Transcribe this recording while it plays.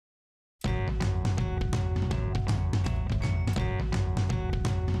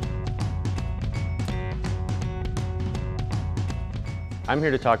I'm here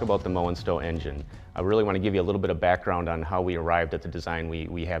to talk about the Mow-'n'-stow engine. I really want to give you a little bit of background on how we arrived at the design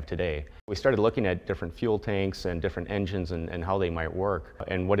we have today. We started looking at different fuel tanks and different engines and how they might work.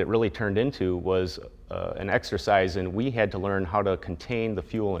 And what it really turned into was an exercise, and we had to learn how to contain the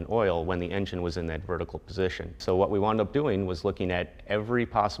fuel and oil when the engine was in that vertical position. So what we wound up doing was looking at every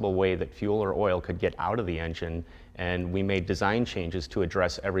possible way that fuel or oil could get out of the engine, and we made design changes to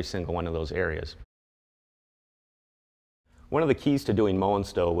address every single one of those areas. One of the keys to doing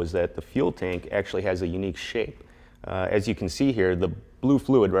Mow-'n'-stow was that the fuel tank actually has a unique shape. As you can see here, the blue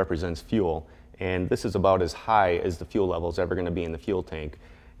fluid represents fuel, and this is about as high as the fuel level is ever going to be in the fuel tank.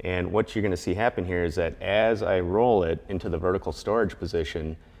 And what you're going to see happen here is that as I roll it into the vertical storage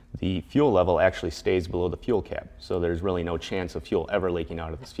position, the fuel level actually stays below the fuel cap, so there's really no chance of fuel ever leaking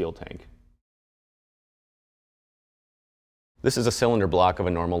out of this fuel tank. This is a cylinder block of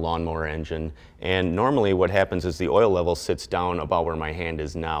a normal lawnmower engine, and normally what happens is the oil level sits down about where my hand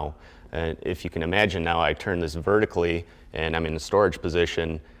is now. If you can imagine now, I turn this vertically and I'm in the storage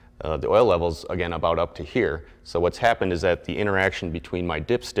position. The oil level's again about up to here. So what's happened is that the interaction between my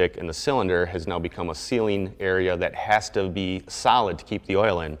dipstick and the cylinder has now become a sealing area that has to be solid to keep the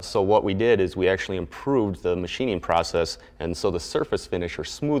oil in. So what we did is we actually improved the machining process, and so the surface finish or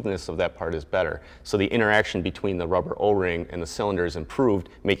smoothness of that part is better. So the interaction between the rubber O-ring and the cylinder is improved,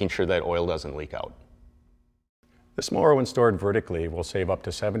 making sure that oil doesn't leak out. This mower, when stored vertically, will save up to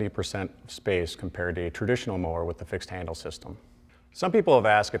 70% space compared to a traditional mower with the fixed handle system. Some people have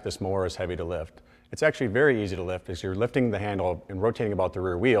asked if this mower is heavy to lift. It's actually very easy to lift as you're lifting the handle and rotating about the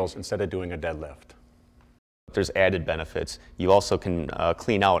rear wheels instead of doing a deadlift. There's added benefits. You also can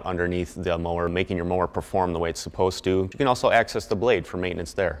clean out underneath the mower, making your mower perform the way it's supposed to. You can also access the blade for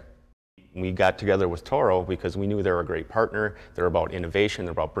maintenance there. We got together with Toro because we knew they were a great partner. They're about innovation,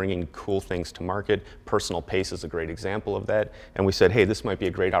 they're about bringing cool things to market. Personal pace is a great example of that. And we said, hey, this might be a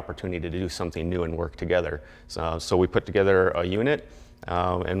great opportunity to do something new and work together. So we put together a unit,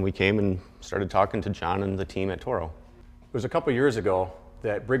 and we came and started talking to John and the team at Toro. It was a couple years ago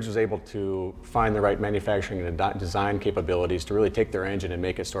that Briggs was able to find the right manufacturing and design capabilities to really take their engine and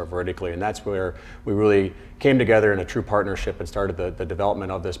make it store vertically, and that's where we really came together in a true partnership and started the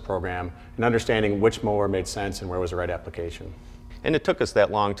development of this program and understanding which mower made sense and where was the right application. And it took us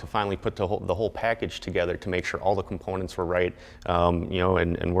that long to finally put the whole package together to make sure all the components were right,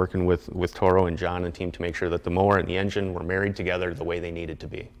 and working with Toro and John and team to make sure that the mower and the engine were married together the way they needed to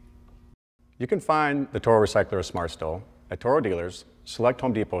be. You can find the Toro Recycler SmartStow at Toro dealers, select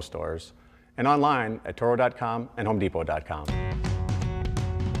Home Depot stores, and online at toro.com and homedepot.com.